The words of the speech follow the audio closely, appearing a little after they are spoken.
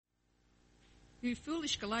You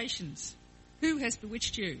foolish Galatians, who has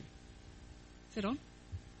bewitched you? Is that on?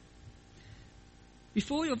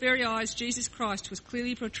 Before your very eyes, Jesus Christ was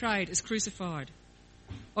clearly portrayed as crucified.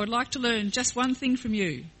 I would like to learn just one thing from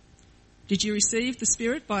you. Did you receive the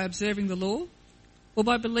Spirit by observing the law, or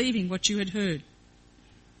by believing what you had heard?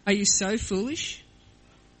 Are you so foolish?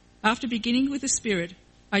 After beginning with the Spirit,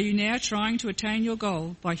 are you now trying to attain your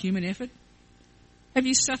goal by human effort? Have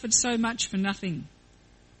you suffered so much for nothing?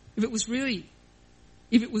 If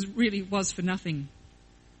it really was for nothing,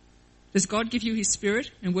 does God give you his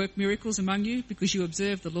Spirit and work miracles among you because you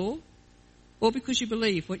observe the law, or because you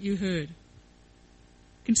believe what you heard?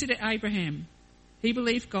 Consider Abraham. He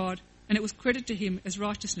believed God, and it was credited to him as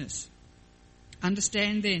righteousness.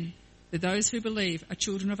 Understand then that those who believe are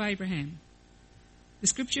children of Abraham. The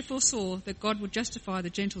Scripture foresaw that God would justify the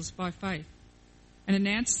Gentiles by faith and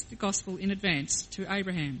announced the gospel in advance to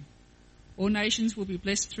Abraham. All nations will be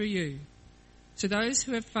blessed through you. So those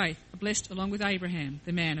who have faith are blessed along with Abraham,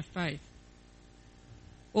 the man of faith.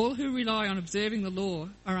 All who rely on observing the law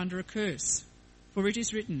are under a curse, for it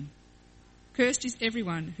is written, "Cursed is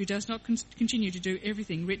everyone who does not continue to do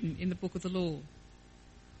everything written in the book of the law."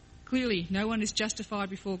 Clearly, no one is justified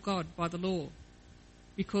before God by the law,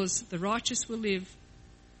 because the righteous will live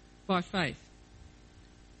by faith.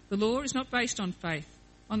 The law is not based on faith.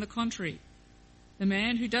 On the contrary, the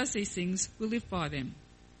man who does these things will live by them.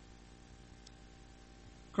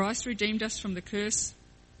 Christ redeemed us from the curse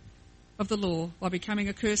of the law by becoming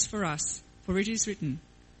a curse for us, for it is written,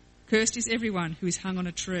 "Cursed is everyone who is hung on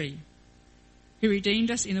a tree." He redeemed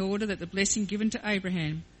us in order that the blessing given to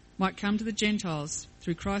Abraham might come to the Gentiles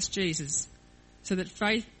through Christ Jesus, so that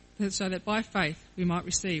by faith we might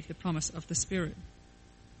receive the promise of the Spirit.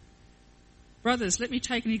 Brothers, let me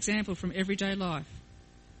take an example from everyday life.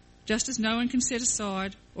 Just as no one can set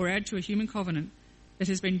aside or add to a human covenant that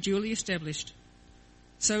has been duly established,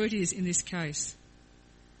 so it is in this case.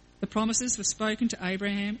 The promises were spoken to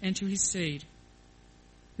Abraham and to his seed.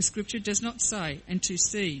 The Scripture does not say, "and to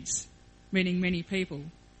seeds," meaning many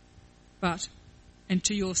people, but, "and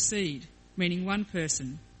to your seed," meaning one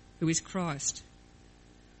person, who is Christ.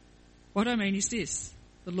 What I mean is this: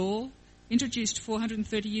 the law, introduced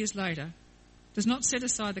 430 years later, does not set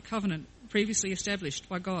aside the covenant previously established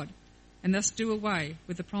by God and thus do away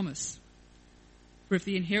with the promise. For if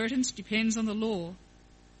the inheritance depends on the law,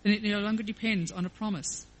 then it no longer depends on a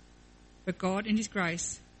promise. But God, in his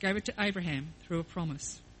grace, gave it to Abraham through a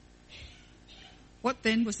promise. What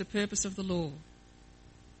then was the purpose of the law?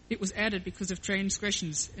 It was added because of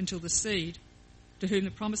transgressions until the seed, to whom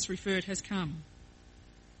the promise referred, has come.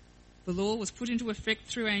 The law was put into effect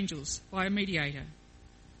through angels by a mediator.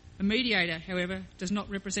 A mediator, however, does not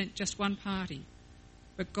represent just one party,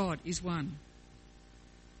 but God is one.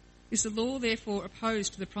 Is the law therefore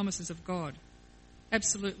opposed to the promises of God?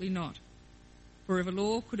 Absolutely not. For if a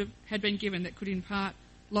law had been given that could impart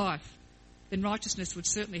life, then righteousness would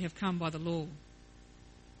certainly have come by the law.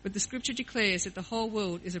 But the Scripture declares that the whole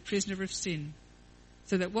world is a prisoner of sin,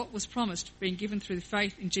 so that what was promised, being given through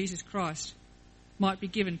faith in Jesus Christ, might be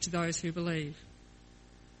given to those who believe.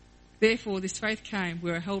 Therefore this faith came, we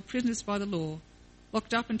are held prisoners by the law,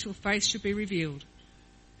 locked up until faith should be revealed.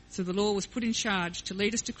 So the law was put in charge to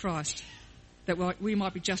lead us to Christ, that we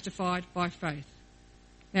might be justified by faith.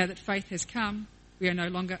 Now that faith has come, we are no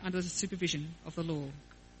longer under the supervision of the law.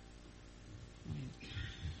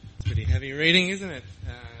 It's pretty heavy reading, isn't it?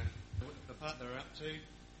 The part they're up to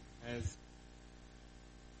as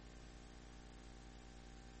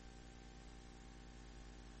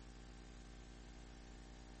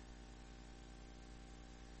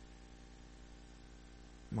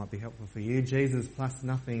might be helpful for you. Jesus plus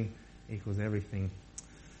nothing equals everything.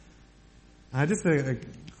 Just a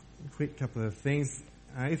quick couple of things.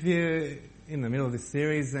 If you're in the middle of this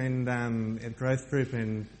series and at growth group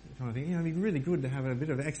and kind of think, it'd be really good to have a bit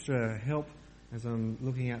of extra help as I'm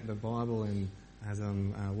looking at the Bible and as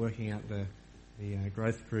I'm working out the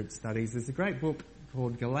growth group studies. There's a great book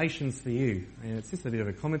called Galatians for You, and it's just a bit of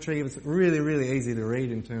a commentary. It's really, really easy to read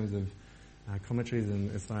in terms of commentaries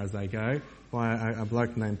and as far as they go, by a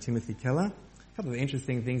bloke named Timothy Keller. A couple of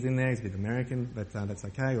interesting things in there. He's a bit American, but that's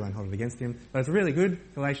okay. We won't hold it against him. But it's really good.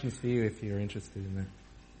 Galatians for You if you're interested in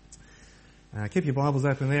that. Keep your Bibles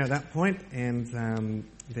open there at that point, and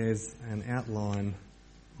there's an outline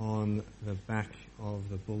on the back of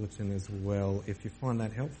the bulletin as well, if you find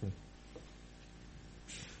that helpful.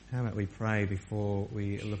 How about we pray before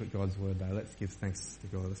we look at God's Word, though? Let's give thanks to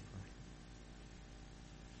God. Let's pray.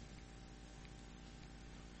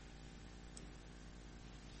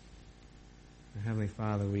 Heavenly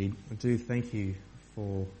Father, we do thank you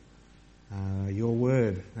for your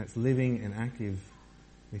word that's living and active.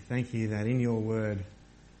 We thank you that in your word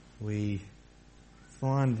we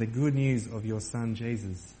find the good news of your Son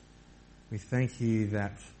Jesus. We thank you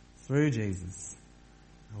that through Jesus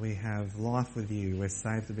we have life with you. We're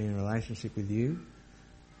saved to be in a relationship with you.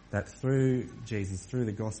 That through Jesus, through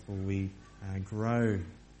the gospel, we grow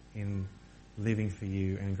in living for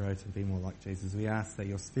you and grow to be more like Jesus. We ask that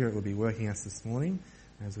your Spirit will be working us this morning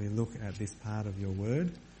as we look at this part of your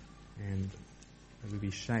word, and that we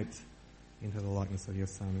be shaped into the likeness of your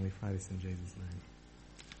Son. And we pray this in Jesus' name.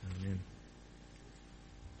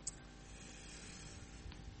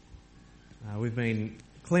 Amen. We've been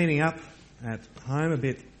cleaning up at home a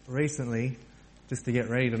bit recently just to get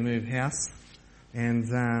ready to move house.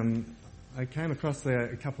 And I came across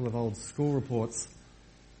a couple of old school reports.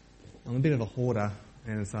 I'm a bit of a hoarder,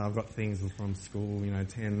 and so I've got things from school,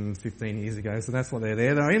 10, 15 years ago. So that's what they're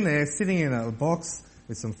there. They're in there, sitting in a box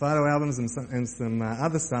with some photo albums and some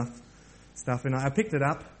other stuff. And I picked it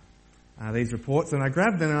up, these reports, and I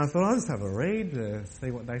grabbed them and I thought I'll just have a read,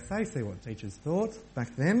 see what they say, see what teachers thought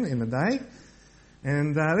back then in the day.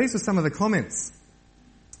 And these were some of the comments.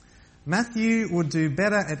 Matthew would do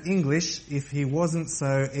better at English if he wasn't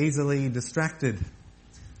so easily distracted.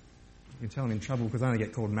 You can tell I'm in trouble because I only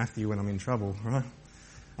get called Matthew when I'm in trouble, right?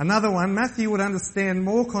 Another one, Matthew would understand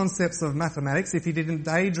more concepts of mathematics if he didn't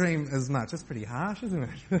daydream as much. That's pretty harsh, isn't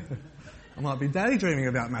it? I might be daydreaming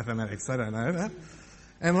about mathematics, I don't know that.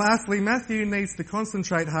 And lastly, Matthew needs to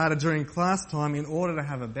concentrate harder during class time in order to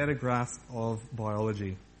have a better grasp of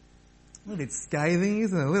biology. A little bit scathing,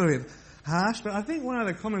 isn't it? A little bit harsh, but I think one of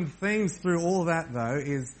the common themes through all that, though,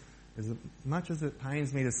 is as much as it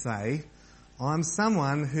pains me to say, I'm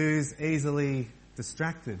someone who's easily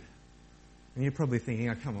distracted. And you're probably thinking,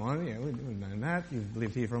 oh, come on, we've known that. You've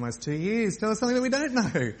lived here for almost 2 years. Tell us something that we don't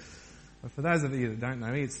know. But for those of you that don't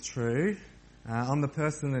know me, it's true. I'm the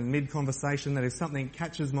person in mid-conversation that if something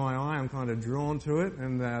catches my eye, I'm kind of drawn to it,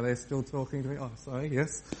 and they're still talking to me. Oh, sorry,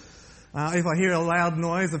 yes. If I hear a loud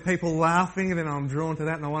noise of people laughing, then I'm drawn to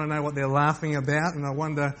that and I want to know what they're laughing about, and I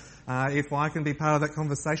wonder if I can be part of that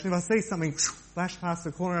conversation. If I see something flash past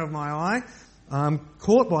the corner of my eye, I'm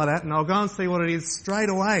caught by that and I'll go and see what it is straight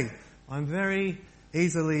away. I'm very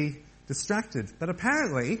easily distracted. But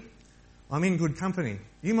apparently, I'm in good company.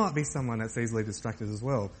 You might be someone that's easily distracted as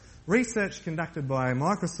well. Research conducted by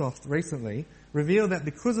Microsoft recently revealed that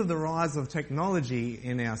because of the rise of technology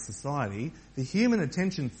in our society, the human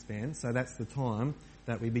attention span, so that's the time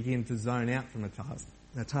that we begin to zone out from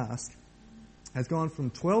a task, has gone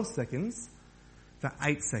from 12 seconds to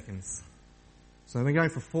 8 seconds. So we've been going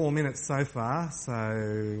for 4 minutes so far,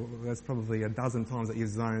 so that's probably a dozen times that you've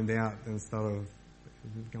zoned out instead of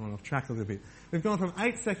going off track a little bit. We've gone from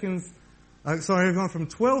 8 seconds, we've gone from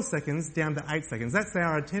 12 seconds down to 8 seconds. That's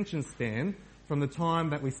our attention span from the time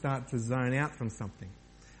that we start to zone out from something.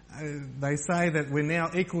 They say that we're now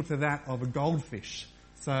equal to that of a goldfish.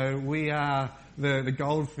 So we are the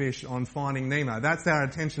goldfish on Finding Nemo. That's our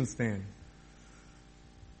attention span.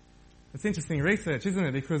 It's interesting research, isn't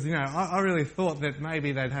it? Because, I really thought that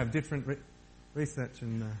maybe they'd have different research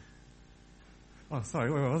and... where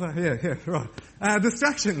was I? Yeah, right.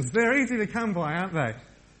 Distractions. They're easy to come by, aren't they?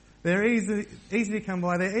 They're easy to come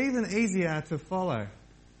by. They're even easier to follow.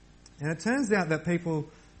 And it turns out that people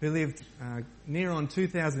who lived near on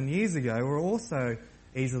 2,000 years ago were also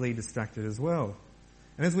easily distracted as well.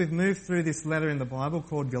 And as we've moved through this letter in the Bible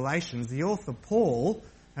called Galatians, the author Paul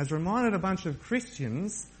has reminded a bunch of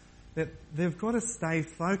Christians that they've got to stay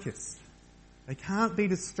focused. They can't be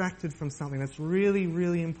distracted from something that's really,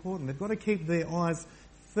 really important. They've got to keep their eyes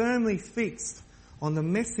firmly fixed on the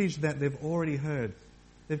message that they've already heard.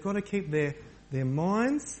 They've got to keep their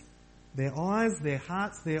minds, their eyes, their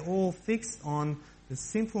hearts, they're all fixed on the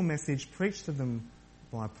simple message preached to them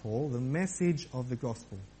by Paul, the message of the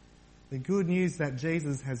gospel. The good news that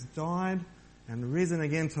Jesus has died and risen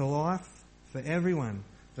again to life for everyone.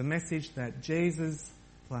 The message that Jesus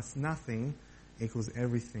plus nothing equals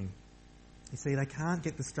everything. You see, they can't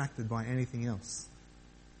get distracted by anything else.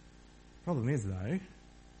 Problem is, though,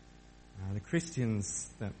 the Christians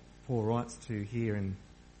that Paul writes to here in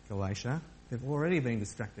Galatia, they've already been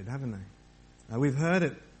distracted, haven't they? We've heard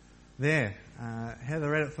it there. Heather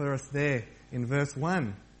read it for us there in verse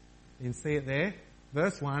 1. You can see it there.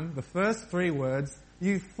 Verse 1, the first 3 words,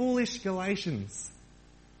 you foolish Galatians.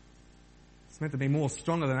 It's meant to be more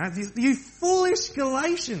stronger than that. You foolish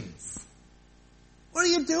Galatians! What are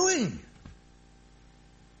you doing?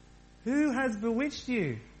 Who has bewitched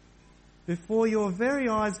you? Before your very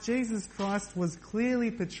eyes, Jesus Christ was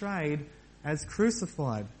clearly portrayed as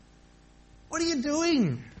crucified. What are you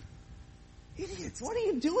doing? idiots, what are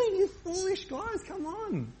you doing, you foolish guys? Come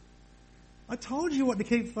on. I told you what to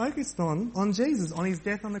keep focused on Jesus, on his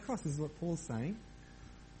death on the cross. This is what Paul's saying.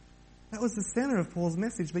 That was the centre of Paul's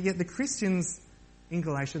message. But yet the Christians in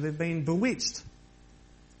Galatia, they've been bewitched.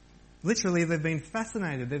 Literally, they've been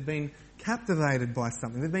fascinated. They've been captivated by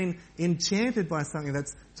something. They've been enchanted by something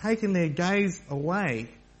that's taken their gaze away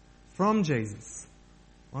from Jesus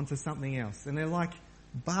onto something else. And they're like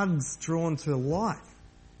bugs drawn to light,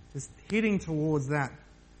 just heading towards that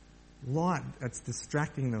light that's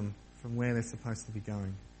distracting them from where they're supposed to be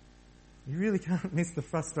going. You really can't miss the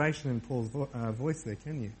frustration in Paul's voice there,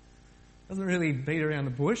 can you? Doesn't really beat around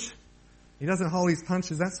the bush. He doesn't hold his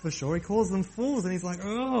punches, that's for sure. He calls them fools and he's like,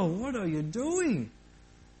 oh, what are you doing?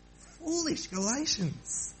 Foolish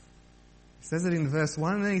Galatians. He says it in verse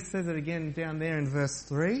 1 and then he says it again down there in verse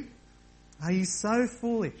 3. Are you so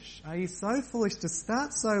foolish? Are you so foolish to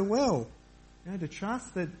start so well? You know, to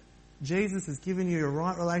trust that Jesus has given you a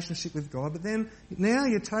right relationship with God, but then now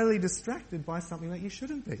you're totally distracted by something that you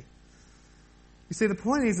shouldn't be. You see, the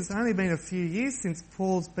point is, it's only been a few years since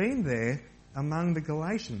Paul's been there among the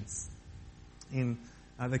Galatians, in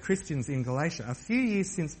the Christians in Galatia. A few years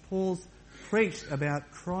since Paul's preached about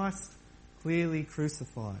Christ clearly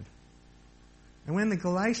crucified. And when the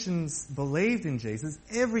Galatians believed in Jesus,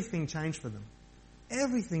 everything changed for them.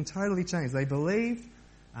 Everything totally changed. They believed,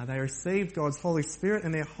 they received God's Holy Spirit,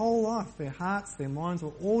 and their whole life, their hearts, their minds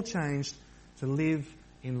were all changed to live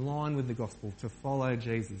in line with the gospel, to follow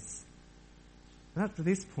Jesus. But up to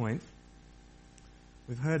this point,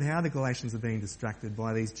 we've heard how the Galatians are being distracted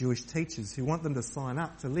by these Jewish teachers who want them to sign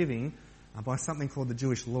up to living by something called the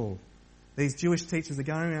Jewish law. These Jewish teachers are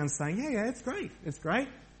going around saying, yeah, it's great.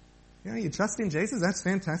 You know, you trust in Jesus, that's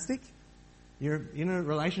fantastic. You're in a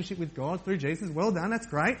relationship with God through Jesus, well done, that's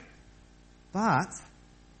great. But,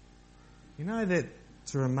 you know that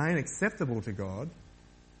to remain acceptable to God,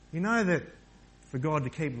 you know that for God to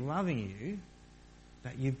keep loving you,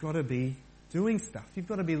 that you've got to be doing stuff. You've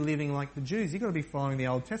got to be living like the Jews. You've got to be following the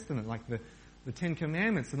Old Testament, like the Ten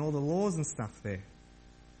Commandments and all the laws and stuff there.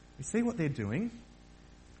 You see what they're doing?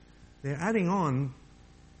 They're adding on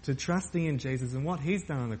to trusting in Jesus and what he's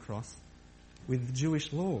done on the cross with the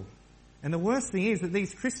Jewish law. And the worst thing is that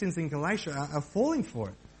these Christians in Galatia are falling for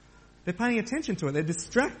it. They're paying attention to it. They're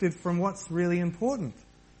distracted from what's really important.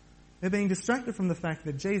 They're being distracted from the fact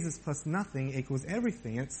that Jesus plus nothing equals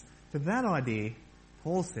everything. It's to that idea,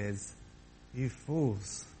 Paul says, you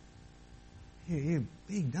fools. You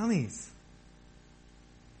big dummies.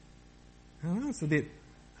 I know it's a bit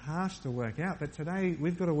harsh to work out, but today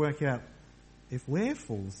we've got to work out if we're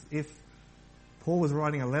fools. If Paul was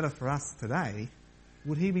writing a letter for us today,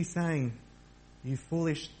 would he be saying, you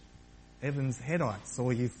foolish Evans Headites,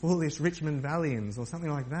 or you foolish Richmond Vallians, or something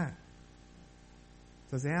like that?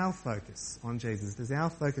 Does our focus on Jesus, does our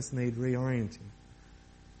focus need reorienting?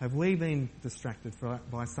 Have we been distracted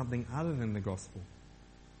by something other than the gospel?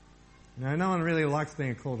 You know, no one really likes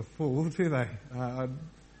being called a fool, do they? I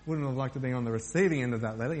wouldn't have liked to be on the receiving end of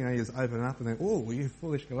that letter. You know, you just open it up and then, oh, you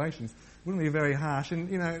foolish Galatians. Wouldn't be very harsh. And,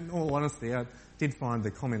 you know, in all honesty, I did find the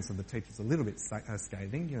comments of the teachers a little bit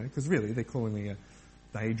scathing, you know, because really they're calling me a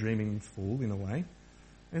daydreaming fool in a way.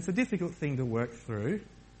 And it's a difficult thing to work through.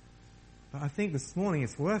 But I think this morning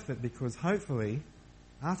it's worth it because hopefully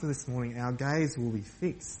after this morning our gaze will be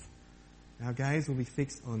fixed. Our gaze will be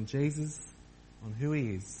fixed on Jesus, on who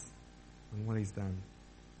he is, on what he's done.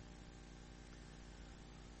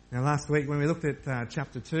 Now last week when we looked at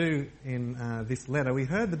chapter 2 in this letter, we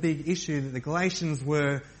heard the big issue that the Galatians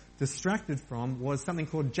were distracted from was something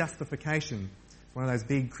called justification. It's one of those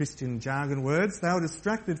big Christian jargon words. They were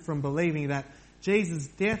distracted from believing that Jesus'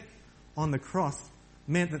 death on the cross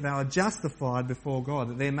meant that they were justified before God,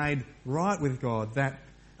 that they're made right with God, that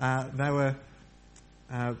they were,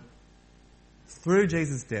 through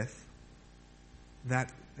Jesus' death,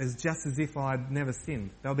 that is just as if I'd never sinned.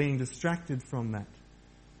 They were being distracted from that.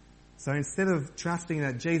 So instead of trusting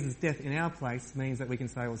that Jesus' death in our place means that we can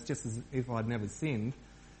say, well, it's just as if I'd never sinned,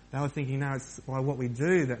 they were thinking, no, it's by what we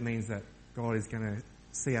do that means that God is going to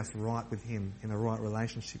see us right with him, in a right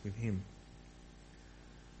relationship with him.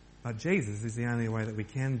 But Jesus is the only way that we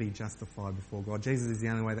can be justified before God. Jesus is the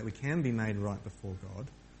only way that we can be made right before God.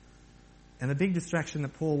 And the big distraction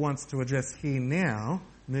that Paul wants to address here now,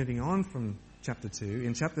 moving on from chapter 2,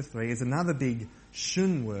 in chapter 3, is another big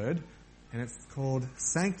shun word, and it's called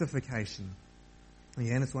sanctification.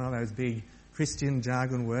 Again, it's one of those big Christian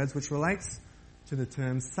jargon words which relates to the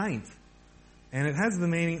term saint. And it has the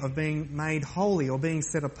meaning of being made holy or being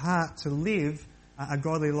set apart to live a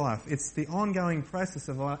godly life. It's the ongoing process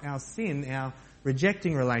of our sin, our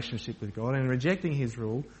rejecting relationship with God and rejecting his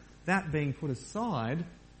rule, that being put aside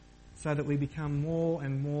so that we become more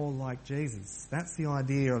and more like Jesus. That's the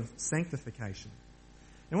idea of sanctification.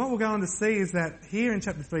 And what we'll go on to see is that here in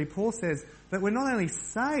chapter 3, Paul says that we're not only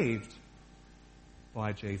saved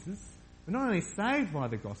by Jesus, we're not only saved by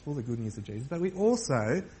the gospel, the good news of Jesus, but we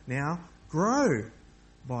also now grow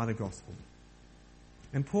by the gospel.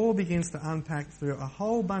 And Paul begins to unpack through a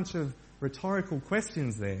whole bunch of rhetorical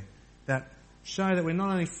questions there that show that we're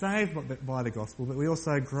not only saved by the gospel, but we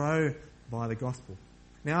also grow by the gospel.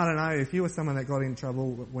 Now, I don't know, if you were someone that got in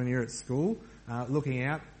trouble when you were at school, looking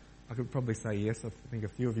out, I could probably say yes, I think a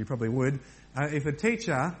few of you probably would. If a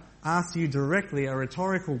teacher asked you directly a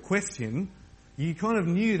rhetorical question, you kind of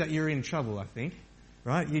knew that you were in trouble, I think,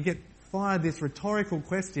 right? You get fired this rhetorical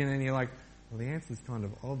question and you're like, well, the answer's kind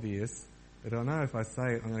of obvious, but I know if I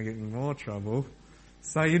say it, I'm going to get in more trouble.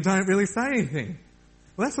 So you don't really say anything.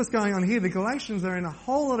 Well, that's what's going on here. The Galatians are in a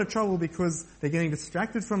whole lot of trouble because they're getting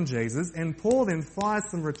distracted from Jesus, and Paul then fires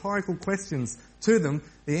some rhetorical questions to them.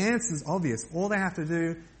 The answer's obvious. All they have to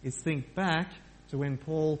do is think back to when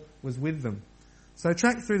Paul was with them. So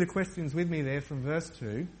track through the questions with me there from verse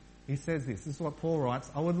 2. He says this is what Paul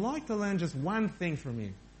writes, I would like to learn just one thing from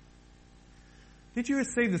you. Did you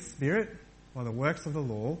receive the Spirit by the works of the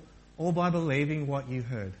law or by believing what you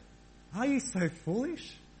heard? Are you so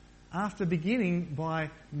foolish? After beginning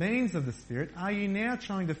by means of the Spirit, are you now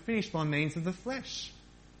trying to finish by means of the flesh?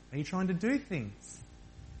 Are you trying to do things?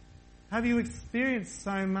 Have you experienced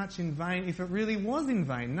so much in vain if it really was in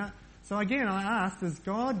vain? No. So again, I ask, does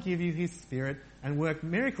God give you His Spirit and work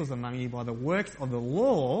miracles among you by the works of the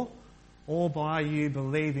law or by you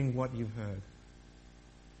believing what you've heard?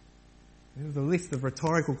 The list of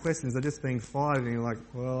rhetorical questions are just being fired and you're like,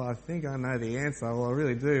 well, I think I know the answer. Well, I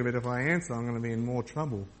really do, but if I answer, I'm going to be in more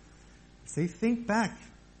trouble. See, think back,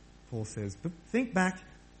 Paul says. But think back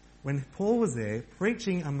when Paul was there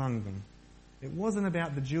preaching among them. It wasn't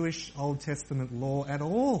about the Jewish Old Testament law at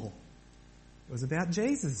all. It was about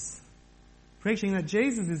Jesus. Preaching that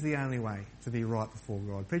Jesus is the only way to be right before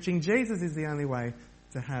God. Preaching Jesus is the only way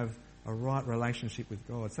to have a right relationship with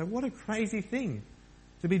God. So what a crazy thing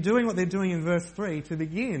to be doing what they're doing in verse 3, to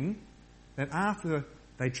begin that after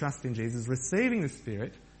they trust in Jesus, receiving the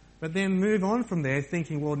Spirit, but then move on from there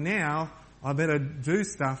thinking, well, now I better do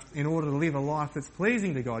stuff in order to live a life that's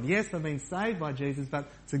pleasing to God. Yes, I've been saved by Jesus, but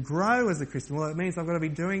to grow as a Christian, well, it means I've got to be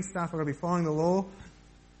doing stuff, I've got to be following the law.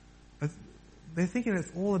 But they're thinking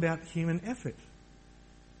it's all about human effort.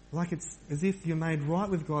 Like it's as if you're made right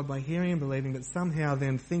with God by hearing and believing, but somehow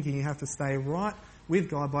then thinking you have to stay right with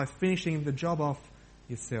God by finishing the job off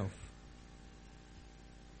yourself.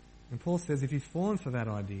 And Paul says if you've fallen for that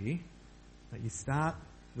idea, that you start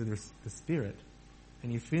with the Spirit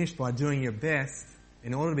and you finish by doing your best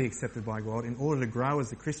in order to be accepted by God, in order to grow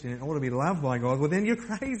as a Christian, in order to be loved by God, well then you're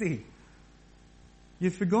crazy.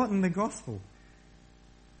 You've forgotten the gospel.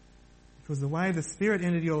 Because the way the Spirit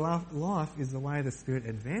entered your life is the way the Spirit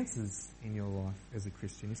advances in your life as a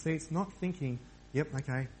Christian. You see, it's not thinking, yep,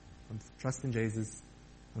 okay, I'm trusting Jesus,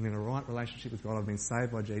 I'm in a right relationship with God, I've been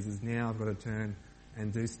saved by Jesus, now I've got to turn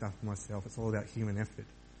and do stuff for myself. It's all about human effort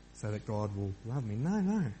so that God will love me.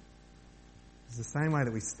 No. It's the same way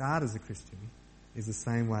that we start as a Christian is the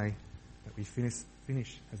same way that we finish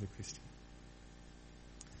as a Christian.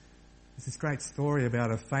 There's this great story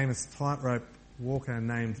about a famous tightrope walker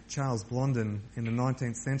named Charles Blondin in the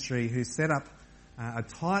 19th century who set up a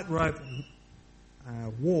tightrope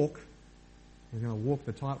walk. He was going to walk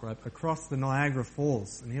the tightrope across the Niagara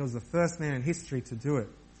Falls, and he was the first man in history to do it.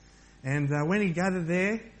 And when he gathered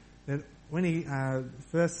there, when he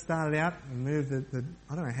first started out and moved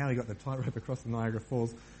I don't know how he got the tightrope across the Niagara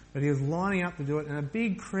Falls, but he was lining up to do it, and a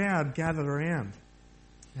big crowd gathered around,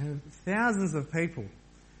 and thousands of people.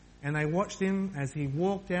 And they watched him as he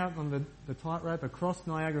walked out on the tightrope across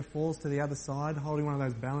Niagara Falls to the other side, holding one of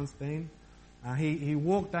those balance beams. He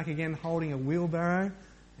walked back again holding a wheelbarrow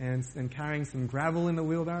and carrying some gravel in the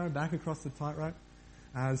wheelbarrow back across the tightrope.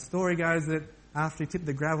 The story goes that after he tipped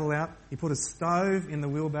the gravel out, he put a stove in the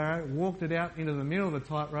wheelbarrow, walked it out into the middle of the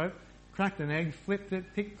tightrope, cracked an egg, flipped it,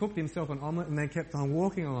 cooked himself an omelette, and then kept on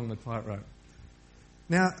walking along the tightrope.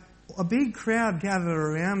 Now, a big crowd gathered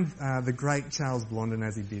around the great Charles Blondin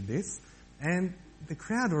as he did this, and the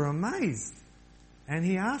crowd were amazed. And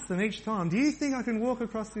he asked them each time, do you think I can walk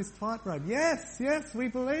across this tightrope? Yes, we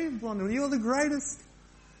believe, Blondin, you're the greatest.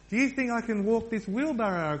 Do you think I can walk this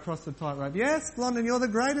wheelbarrow across the tightrope? Yes, Blondin, you're the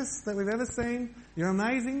greatest that we've ever seen. You're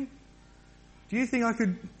amazing. Do you think I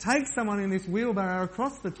could take someone in this wheelbarrow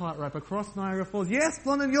across the tightrope, across Niagara Falls? Yes,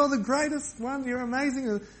 Blondin, you're the greatest one. You're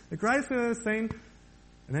amazing. The greatest we've ever seen.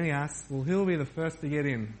 And then he asks, well, who'll be the first to get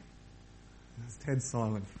in? dead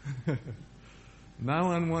silent. No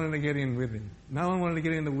one wanted to get in with him. No one wanted to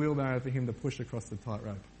get in the wheelbarrow for him to push across the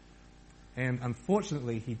tightrope. And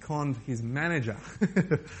unfortunately, he conned his manager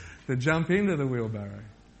to jump into the wheelbarrow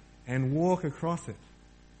and walk across it.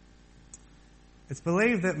 It's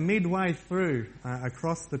believed that midway through,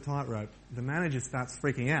 across the tightrope, the manager starts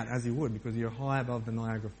freaking out, as he would, because you're high above the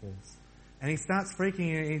Niagara Falls. And he starts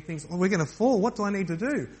freaking out and he thinks, oh, we're going to fall. What do I need to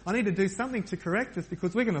do? I need to do something to correct this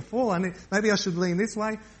because we're going to fall. Maybe I should lean this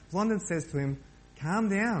way. Blondin says to him, calm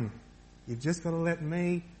down. You've just got to let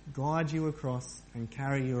me guide you across and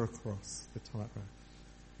carry you across the tightrope.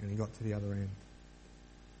 And he got to the other end.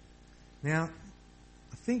 Now,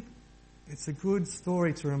 I think it's a good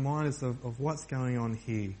story to remind us of what's going on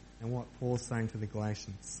here and what Paul's saying to the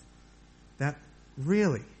Galatians. That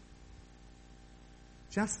really,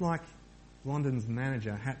 just like Blondin's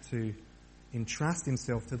manager had to entrust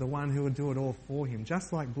himself to the one who would do it all for him,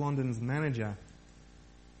 just like Blondin's manager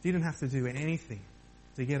didn't have to do anything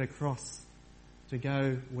to get across, to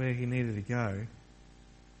go where he needed to go.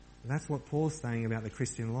 That's what Paul's saying about the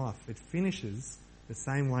Christian life. It finishes the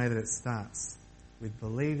same way that it starts, with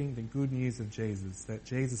believing the good news of Jesus, that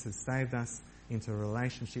Jesus has saved us into a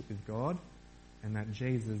relationship with God, and that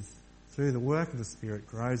Jesus, through the work of the Spirit,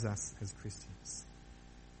 grows us as Christians.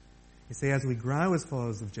 You see, as we grow as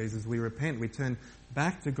followers of Jesus, we repent, we turn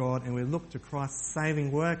back to God, and we look to Christ's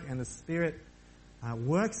saving work, and the Spirit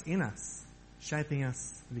works in us, shaping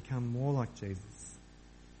us to become more like Jesus.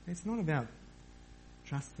 It's not about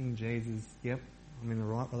trusting Jesus, yep, I'm in the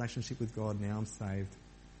right relationship with God now, I'm saved,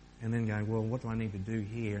 and then going, well, what do I need to do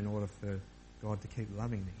here in order for God to keep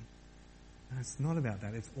loving me? No, it's not about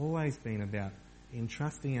that. It's always been about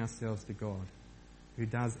entrusting ourselves to God, who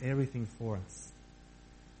does everything for us.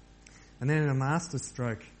 And then in a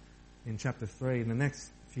masterstroke in chapter 3, in the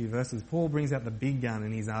next few verses, Paul brings out the big gun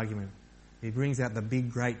in his argument. He brings out the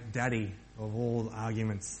big, great daddy of all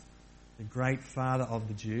arguments, the great father of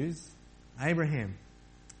the Jews, Abraham.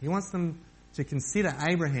 He wants them to consider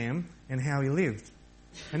Abraham and how he lived.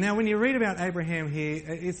 And now when you read about Abraham here,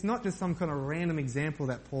 it's not just some kind of random example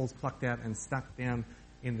that Paul's plucked out and stuck down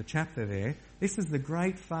in the chapter there. This is the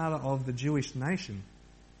great father of the Jewish nation.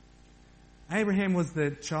 Abraham was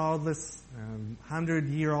the childless,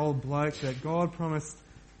 100-year-old bloke that God promised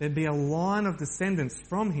there'd be a line of descendants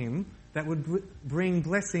from him that would bring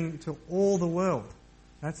blessing to all the world.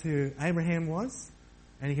 That's who Abraham was.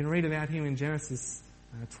 And you can read about him in Genesis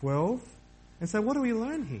 12. And so what do we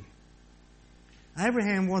learn here?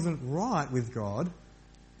 Abraham wasn't right with God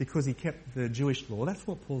because he kept the Jewish law. That's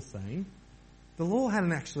what Paul's saying. The law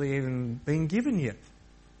hadn't actually even been given yet.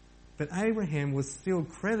 But Abraham was still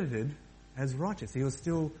credited as righteous. He was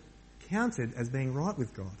still counted as being right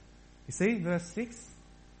with God. You see, verse 6.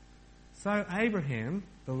 So Abraham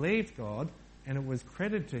believed God, and it was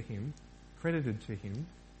credited to him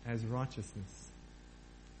as righteousness.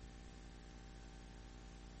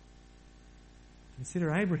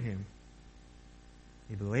 Consider Abraham.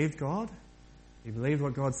 He believed God. He believed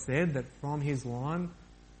what God said, that from his line,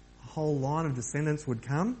 a whole line of descendants would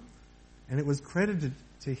come, and it was credited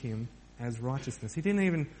to him as righteousness. He didn't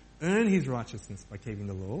even earn his righteousness by keeping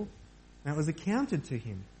the law. Now, it was accounted to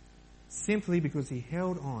him simply because he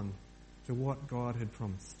held on to what God had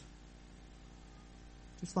promised.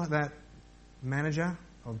 Just like that manager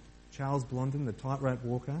of Charles Blondin, the tightrope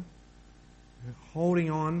walker,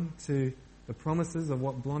 holding on to the promises of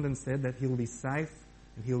what Blondin said, that he'll be safe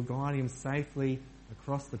and he'll guide him safely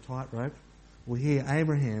across the tightrope. Well, here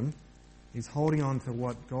Abraham is holding on to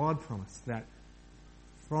what God promised, that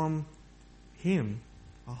from him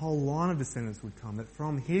a whole line of descendants would come, that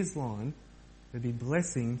from his line there'd be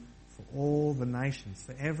blessing for all the nations,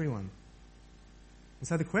 for everyone. And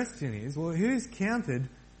so the question is, well, who's counted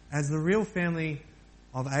as the real family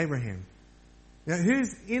of Abraham? Now,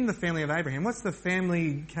 who's in the family of Abraham? What's the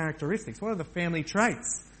family characteristics? What are the family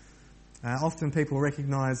traits? Often people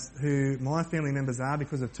recognise who my family members are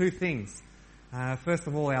because of two things. First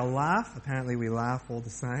of all, our laugh. Apparently we laugh all the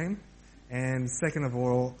same. And second of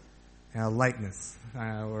all, our lateness.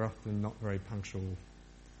 We're often not very punctual.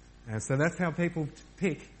 So that's how people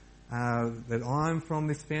pick that I'm from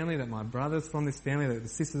this family, that my brother's from this family, that the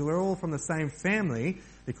sisters, we're all from the same family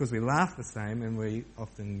because we laugh the same and we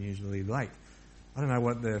often usually late. I don't know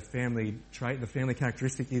what the family trait, the family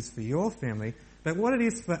characteristic is for your family, but what it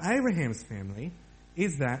is for Abraham's family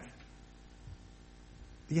is that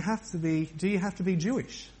do you have to be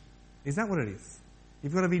Jewish? Is that what it is?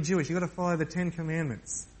 You've got to be Jewish. You've got to follow the 10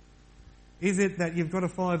 Commandments. Is it that you've got to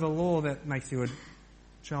follow the law that makes you a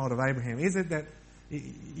child of Abraham? Is it that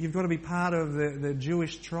you've got to be part of the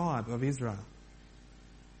Jewish tribe of Israel?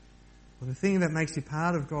 Well, the thing that makes you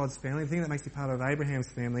part of God's family, the thing that makes you part of Abraham's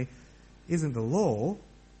family, isn't the law,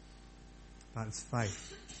 but it's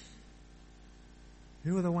faith.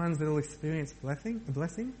 Who are the ones that will experience blessing?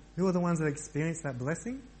 Who are the ones that experience that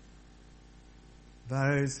blessing?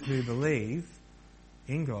 Those who believe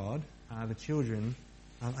in God are the children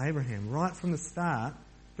of Abraham. Right from the start,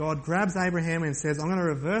 God grabs Abraham and says, I'm going to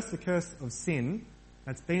reverse the curse of sin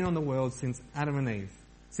that's been on the world since Adam and Eve.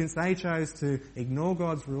 Since they chose to ignore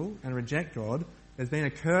God's rule and reject God, there's been a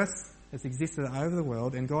curse that's existed over the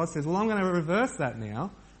world, and God says, well, I'm going to reverse that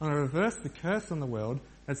now. I'm going to reverse the curse on the world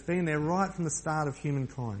that's been there right from the start of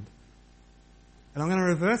humankind. And I'm going to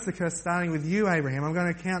reverse the curse starting with you, Abraham. I'm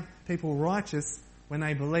going to count people righteous when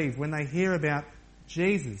they believe, when they hear about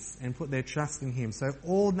Jesus and put their trust in him. So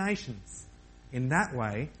all nations, in that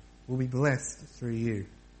way, will be blessed through you.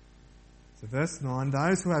 So verse 9,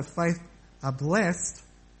 those who have faith are blessed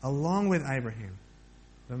along with Abraham,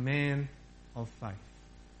 the man of faith.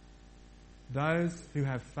 Those who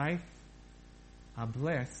have faith are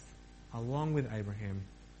blessed along with Abraham,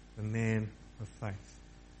 the man of faith.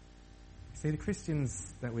 See, the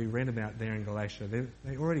Christians that we read about there in Galatia,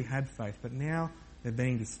 they already had faith, but now they're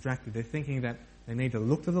being distracted. They're thinking that they need to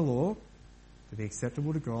look to the law to be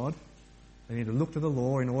acceptable to God. They need to look to the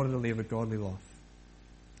law in order to live a godly life.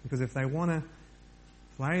 Because if they want to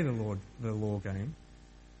play the law game,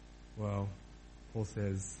 well, Paul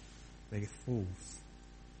says they're fools.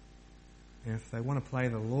 And if they want to play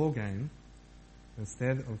the law game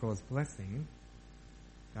instead of God's blessing,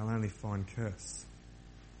 they'll only find curse.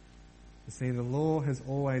 You see, the law has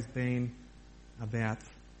always been about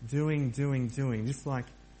doing, just like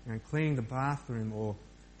cleaning the bathroom or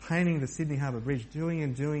painting the Sydney Harbour Bridge, doing,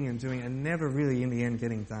 and never really in the end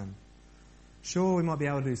getting done. Sure, we might be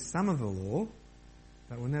able to do some of the law,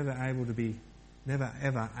 but we're never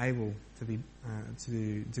ever able to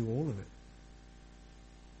do all of it.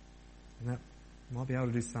 And that might be able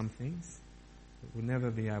to do some things, but we'll never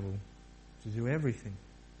be able to do everything.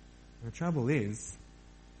 And the trouble is,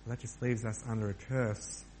 that just leaves us under a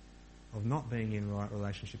curse of not being in right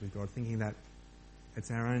relationship with God, thinking that it's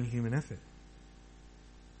our own human effort.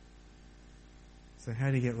 So how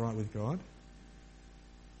do you get right with God?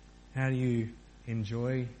 How do you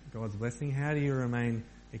enjoy God's blessing? How do you remain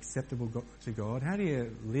acceptable to God? How do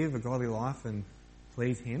you live a godly life and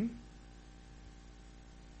please Him?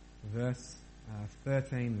 Verse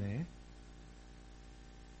 13 there.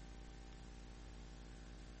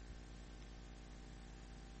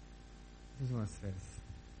 This is what it says.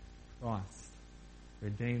 Christ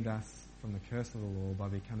redeemed us from the curse of the law by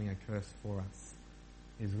becoming a curse for us.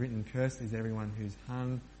 It is written, cursed is everyone who's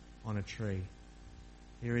hung on a tree.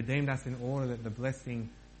 He redeemed us in order that the blessing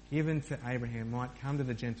given to Abraham might come to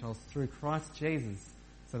the Gentiles through Christ Jesus,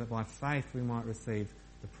 so that by faith we might receive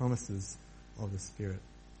the promises of the Spirit.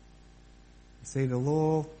 You see, the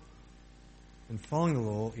law and following the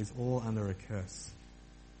law is all under a curse.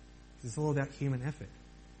 It's all about human effort.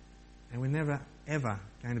 And we're never, ever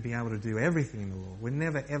going to be able to do everything in the law. We're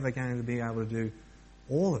never, ever going to be able to do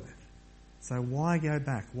all of it. So why go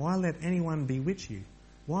back? Why let anyone bewitch you?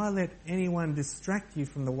 Why let anyone distract you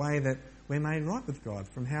from the way that we're made right with God,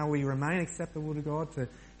 from how we remain acceptable to God to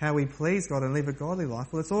how we please God and live a godly life?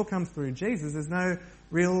 Well, it's all come through Jesus. There's no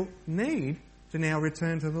real need to now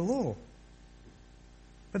return to the law.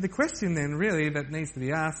 But the question then really that needs to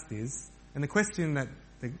be asked is, and the question that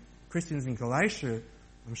the Christians in Galatia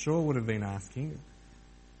I'm sure would have been asking,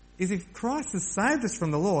 is if Christ has saved us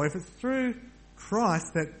from the law, if it's through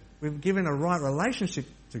Christ that we've given a right relationship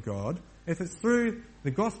to God, if it's through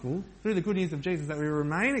the gospel, through the good news of Jesus that we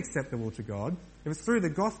remain acceptable to God, if it's through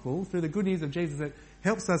the gospel, through the good news of Jesus that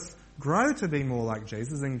helps us grow to be more like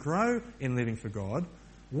Jesus and grow in living for God,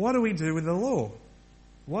 what do we do with the law?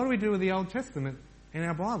 What do we do with the Old Testament in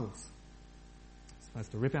our Bibles? We're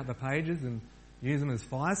supposed to rip out the pages and use them as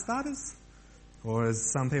fire starters? Or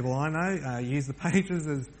as some people I know, use the pages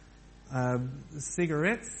as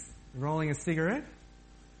cigarettes, rolling a cigarette?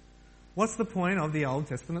 What's the point of the Old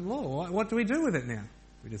Testament law? What do we do with it now?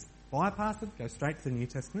 We just bypass it, go straight to the New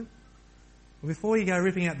Testament? Well, before you go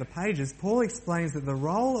ripping out the pages, Paul explains that the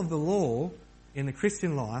role of the law in the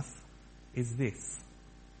Christian life is this.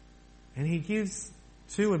 And he gives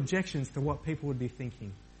two objections to what people would be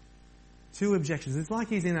thinking. Two objections. It's like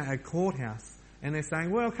he's in a courthouse and they're saying,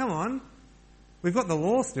 well, come on, we've got the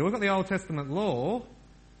law still. We've got the Old Testament law.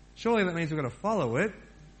 Surely that means we've got to follow it.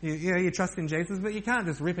 You trust in Jesus, but you can't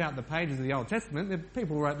just rip out the pages of the Old Testament.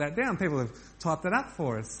 People wrote that down. People have typed it up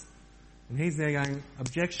for us. And he's there going,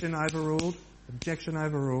 objection overruled, objection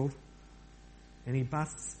overruled. And he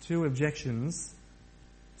busts two objections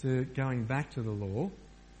to going back to the law.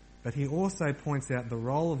 but he also points out the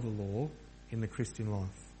role of the law in the Christian life.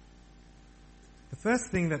 The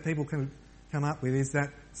first thing that people can come up with is that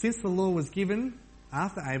since the law was given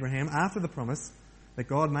after Abraham, after the promise that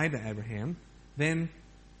God made to Abraham, then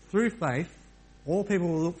through faith, all people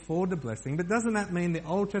will look forward to blessing. But doesn't that mean the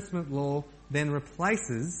Old Testament law then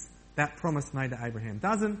replaces that promise made to Abraham?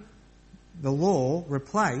 Doesn't the law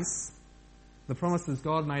replace the promises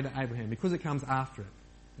God made to Abraham because it comes after it?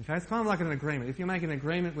 Okay, it's kind of like an agreement. If you make an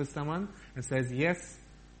agreement with someone and says, yes,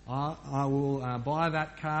 I will buy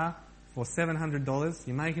that car for $700,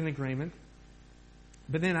 you make an agreement.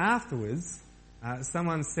 But then afterwards,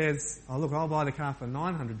 someone says, oh look, I'll buy the car for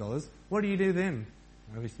 $900. What do you do then?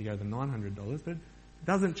 Obviously you go to $900, but it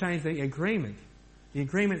doesn't change the agreement. The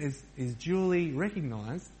agreement is duly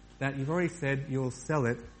recognised that you've already said you'll sell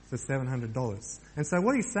it for $700. And so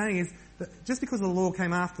what he's saying is that just because the law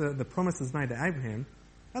came after the promises made to Abraham,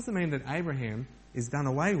 doesn't mean that Abraham is done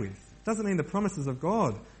away with. Doesn't mean the promises of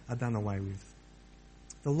God are done away with.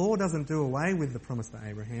 The law doesn't do away with the promise to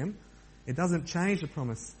Abraham. It doesn't change the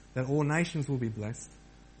promise that all nations will be blessed.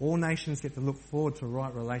 All nations get to look forward to a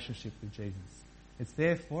right relationship with Jesus. It's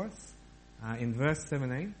there for us in verse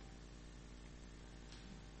 17.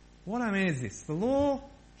 What I mean is this. The law,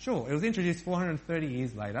 sure, it was introduced 430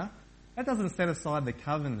 years later. That doesn't set aside the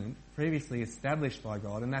covenant previously established by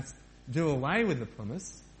God, and that's do away with the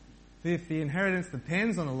promise. If the inheritance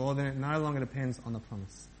depends on the law, then it no longer depends on the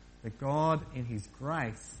promise. But God, in His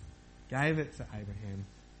grace, gave it to Abraham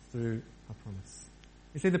through a promise.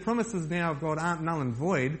 You see, the promises now of God aren't null and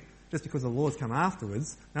void just because the laws come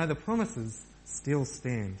afterwards. No, the promises still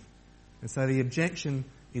stand. And so the objection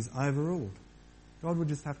is overruled. God would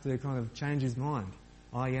just have to kind of change His mind.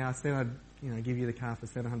 Oh yeah, I said I'd give you the car for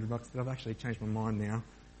 $700, but I've actually changed my mind now.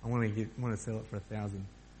 I want to sell it for $1,000.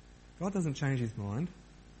 God doesn't change His mind.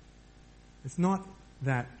 It's not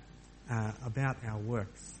that about our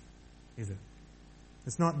works, is it?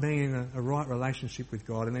 It's not being in a right relationship with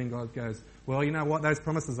God and then God goes, well, you know what, those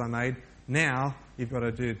promises I made, now you've got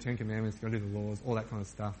to do the Ten Commandments, you've got to do the laws, all that kind of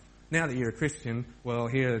stuff. Now that you're a Christian, well,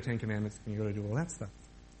 here are the Ten Commandments and you've got to do all that stuff.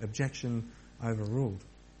 Objection overruled.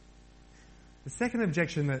 The second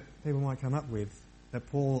objection that people might come up with that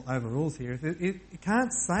Paul overrules here is that it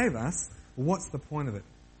can't save us. What's the point of it?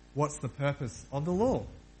 What's the purpose of the law?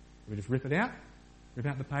 We just rip it out, rip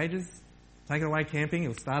out the pages, take it away camping,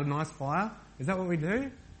 it'll start a nice fire. Is that what we do?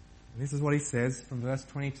 And this is what he says from verse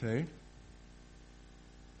 22.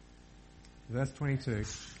 Verse 22.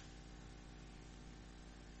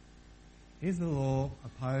 Is the law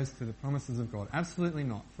opposed to the promises of God? Absolutely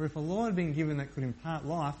not. For if a law had been given that could impart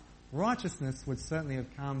life, righteousness would certainly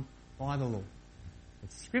have come by the law.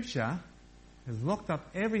 But Scripture has locked up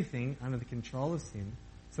everything under the control of sin,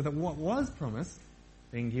 so that what was promised,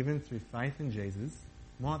 being given through faith in Jesus,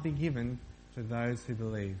 might be given to those who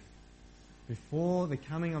believe. Before the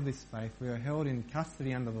coming of this faith, we were held in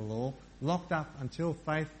custody under the law, locked up until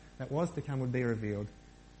faith that was to come would be revealed.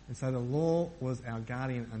 And so the law was our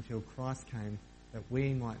guardian until Christ came, that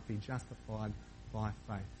we might be justified by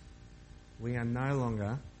faith. We are no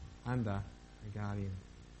longer under a guardian.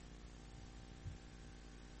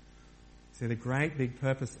 See, the great big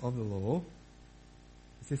purpose of the law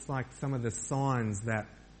is just like some of the signs that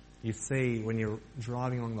you see when you're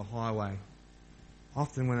driving along the highway.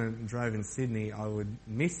 Often when I drove in Sydney, I would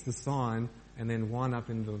miss the sign and then wind up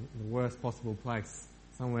in the worst possible place,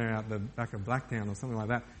 somewhere out the back of Blacktown or something like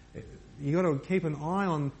that. You've got to keep an eye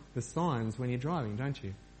on the signs when you're driving, don't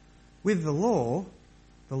you? With the law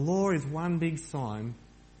is one big sign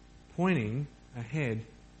pointing ahead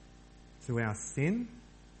to our sin,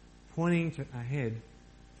 pointing ahead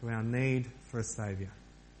to our need for a Saviour.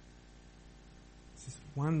 It's just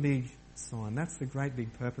one big sign. That's the great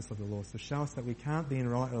big purpose of the law, to show us that we can't be in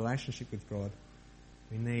right relationship with God.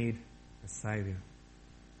 We need a Saviour.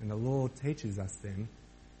 And the law teaches us then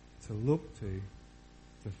to look to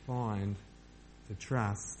find, to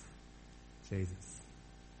trust Jesus.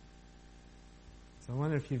 So I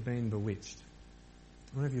wonder if you've been bewitched.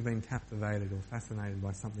 I wonder if you've been captivated or fascinated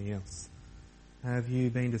by something else. Have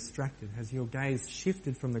you been distracted? Has your gaze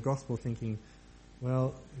shifted from the gospel thinking,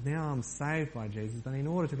 well, now I'm saved by Jesus, but in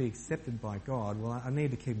order to be accepted by God, well, I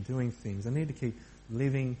need to keep doing things. I need to keep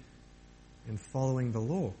living and following the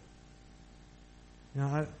law.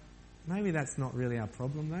 Now, maybe that's not really our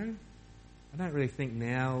problem, though. I don't really think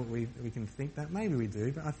now we can think that. Maybe we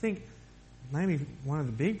do, but I think maybe one of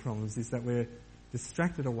the big problems is that we're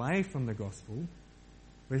distracted away from the gospel.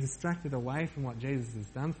 We're distracted away from what Jesus has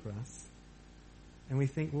done for us. And we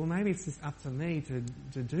think, well, maybe it's just up to me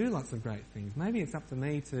to do lots of great things. Maybe it's up to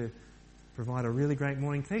me to provide a really great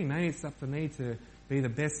morning tea. Maybe it's up to me to be the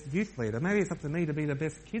best youth leader. Maybe it's up to me to be the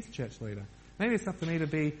best kids church leader. Maybe it's up to me to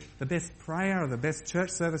be the best prayer or the best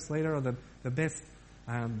church service leader or the best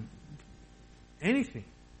anything.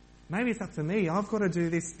 Maybe it's up to me. I've got to do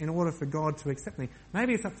this in order for God to accept me.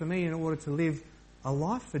 Maybe it's up to me in order to live a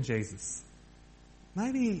life for Jesus.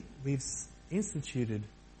 Maybe we've instituted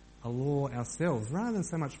a law ourselves. Rather than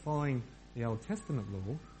so much following the Old Testament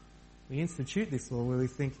law, we institute this law where we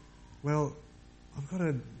think, well, I've got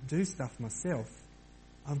to do stuff myself.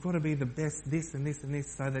 I've got to be the best this and this and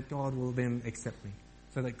this so that God will then accept me,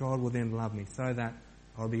 so that God will then love me, so that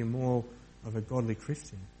I'll be more of a godly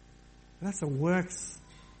Christian. And that's a works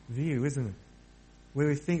view, isn't it? Where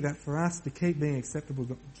we think that for us to keep being acceptable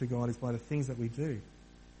to God is by the things that we do.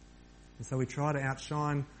 And so we try to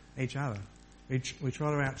outshine each other. We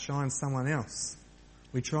try to outshine someone else.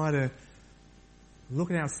 We try to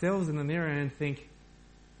look at ourselves in the mirror and think,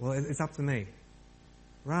 well, it's up to me.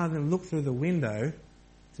 Rather than look through the window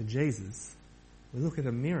to Jesus, we look at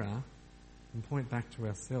a mirror and point back to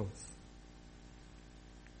ourselves.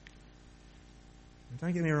 And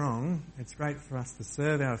don't get me wrong, it's great for us to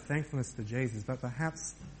serve out of thankfulness to Jesus, but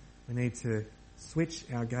perhaps we need to switch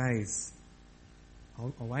our gaze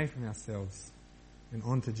away from ourselves and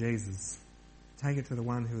onto Jesus. Take it to the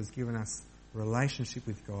one who has given us a relationship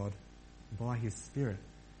with God. By His Spirit,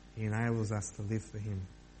 He enables us to live for Him.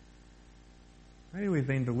 Maybe we've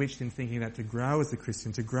been bewitched in thinking that to grow as a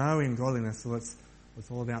Christian, to grow in godliness, well, it's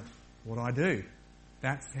all about what I do.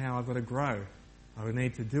 That's how I've got to grow. I would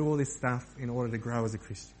need to do all this stuff in order to grow as a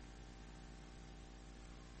Christian.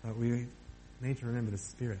 But we need to remember the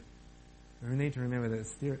Spirit. We need to remember that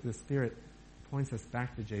the Spirit points us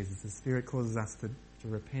back to Jesus. The Spirit causes us to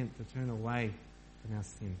repent, to turn away from our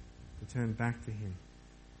sin, to turn back to Him.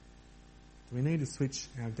 So we need to switch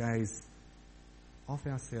our gaze off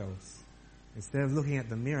ourselves. Instead of looking at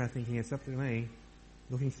the mirror thinking it's up to me,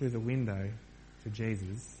 looking through the window to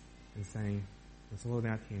Jesus and saying it's all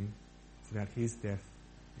about Him, it's about His death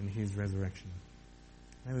and His resurrection.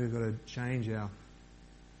 Maybe we've got to change our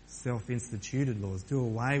self-instituted laws, do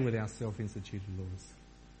away with our self-instituted laws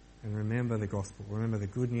and remember the gospel, remember the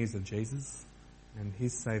good news of Jesus and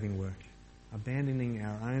His saving work, abandoning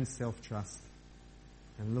our own self-trust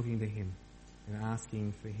and looking to Him and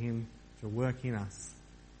asking for Him to work in us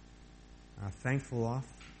a thankful life,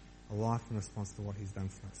 a life in response to what He's done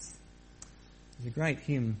for us. There's a great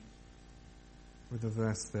hymn with a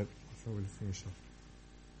verse that I thought we'd finish off.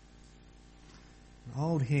 An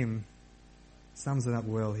old hymn sums it up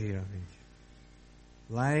well here, I think.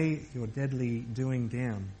 Lay your deadly doing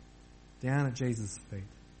down at Jesus' feet.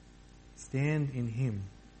 Stand in Him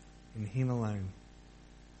alone,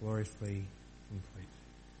 gloriously complete.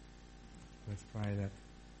 Let's pray that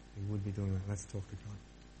we would be doing that. Let's talk to God.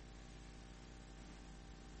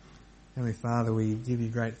 Heavenly Father, we give You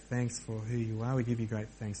great thanks for who You are. We give You great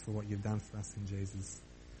thanks for what You've done for us in Jesus.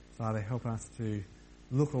 Father, help us to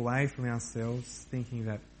look away from ourselves, thinking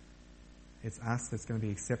that it's us that's going to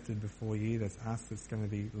be accepted before You, that's us that's going to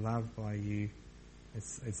be loved by You.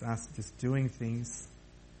 It's us just doing things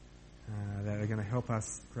that are going to help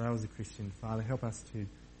us grow as a Christian. Father, help us to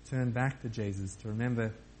turn back to Jesus, to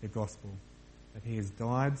remember the gospel, that He has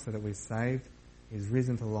died so that we're saved, He has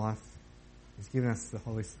risen to life, He's given us the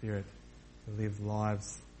Holy Spirit to live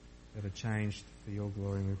lives that are changed for Your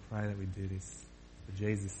glory, and we pray that we do this for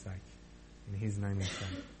Jesus' sake. In His name we pray.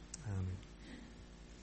 Amen.